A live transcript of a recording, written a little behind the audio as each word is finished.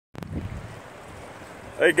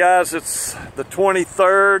Hey guys, it's the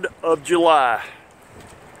 23rd of July,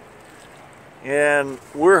 and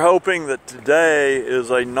we're hoping that today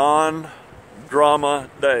is a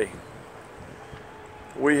non-drama day.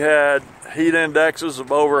 We had heat indexes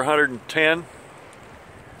of over 110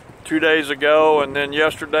 2 days ago, and then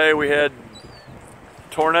yesterday we had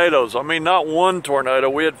tornadoes. I mean, not one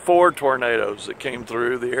tornado, we had 4 tornadoes that came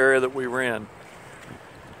through the area that we were in.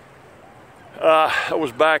 I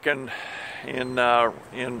was back in Wrightstown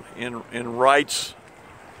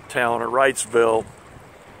or Wrightsville.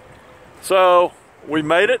 So we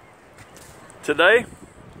made it today.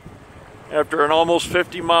 After an almost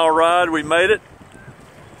 50-mile ride, we made it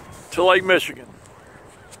to Lake Michigan.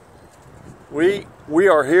 We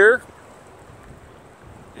are here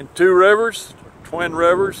in Two Rivers, Twin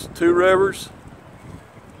Rivers, Two Rivers,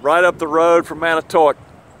 right up the road from Manitowoc,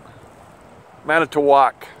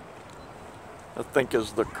 I think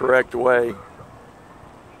is the correct way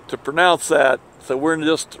to pronounce that. So we're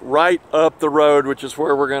just right up the road, which is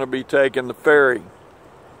where we're going to be taking the ferry.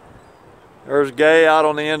 There's Gay out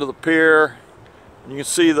on the end of the pier. You can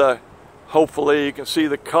see hopefully you can see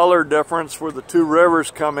the color difference where the two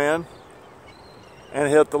rivers come in and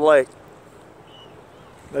hit the lake.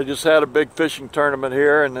 They just had a big fishing tournament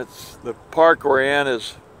here, and the park we're in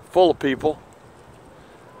is full of people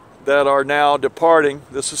that are now departing.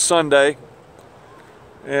 This is Sunday.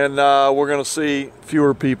 And we're going to see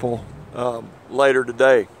fewer people later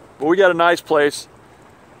today. But we got a nice place.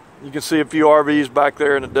 You can see a few RVs back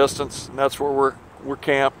there in the distance, and that's where we're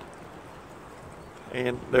camped.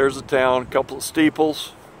 And there's the town, a couple of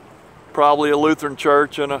steeples, probably a Lutheran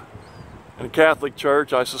church and a Catholic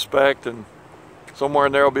church, I suspect, and somewhere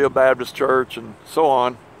in there will be a Baptist church, and so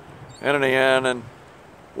on, and an inn. And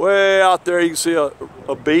way out there you can see a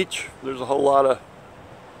beach. There's a whole lot of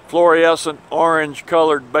fluorescent orange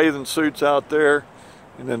colored bathing suits out there,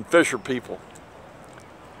 and then fisher people.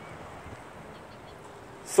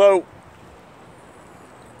 So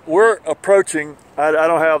we're approaching, I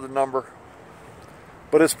don't have the number,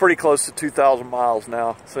 but it's pretty close to 2,000 miles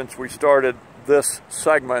now since we started this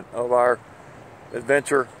segment of our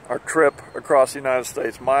adventure, our trip across the United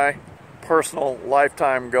States. My personal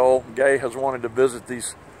lifetime goal. Gay has wanted to visit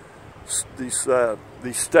these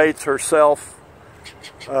states herself.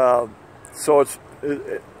 So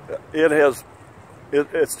to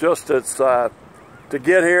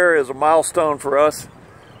get here is a milestone for us.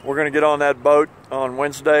 We're going to get on that boat on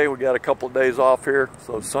Wednesday. We got a couple of days off here,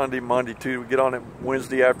 so Sunday, Monday, Tuesday. We get on it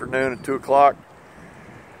Wednesday afternoon at 2 o'clock,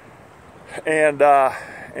 and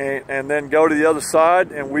then go to the other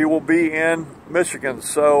side, and we will be in Michigan.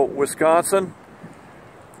 So Wisconsin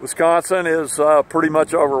is pretty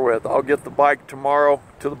much over with. I'll get the bike tomorrow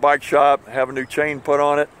to the bike shop, have a new chain put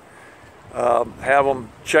on it, have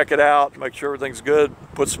them check it out, make sure everything's good,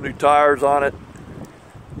 put some new tires on it,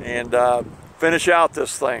 and finish out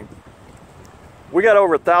this thing. We got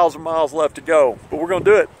over 1,000 miles left to go, but we're going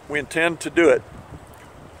to do it. We intend to do it.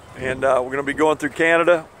 And we're going to be going through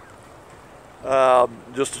Canada,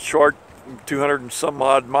 just a short 200 and some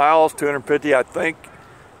odd miles, 250 I think,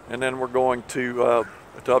 and then we're going to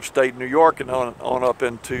upstate New York and on up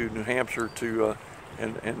into New Hampshire to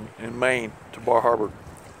and Maine to Bar Harbor.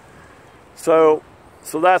 So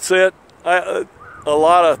that's it. A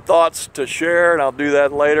lot of thoughts to share, and I'll do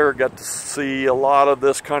that later. Got to see a lot of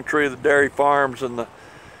this country, the dairy farms and the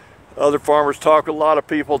other farmers talk. A lot of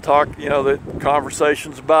people talk, the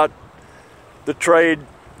conversations about the trade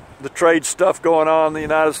stuff going on in the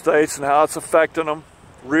United States and how it's affecting them,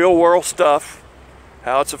 real world stuff,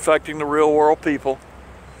 how it's affecting the real world people.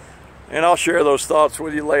 And I'll share those thoughts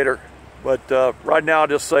with you later. But right now, I'll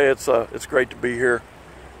just say it's great to be here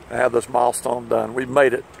and have this milestone done. We've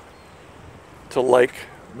made it to Lake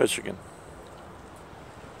Michigan.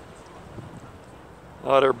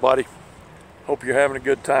 All right, everybody. Hope you're having a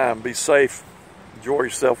good time. Be safe. Enjoy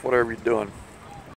yourself, whatever you're doing.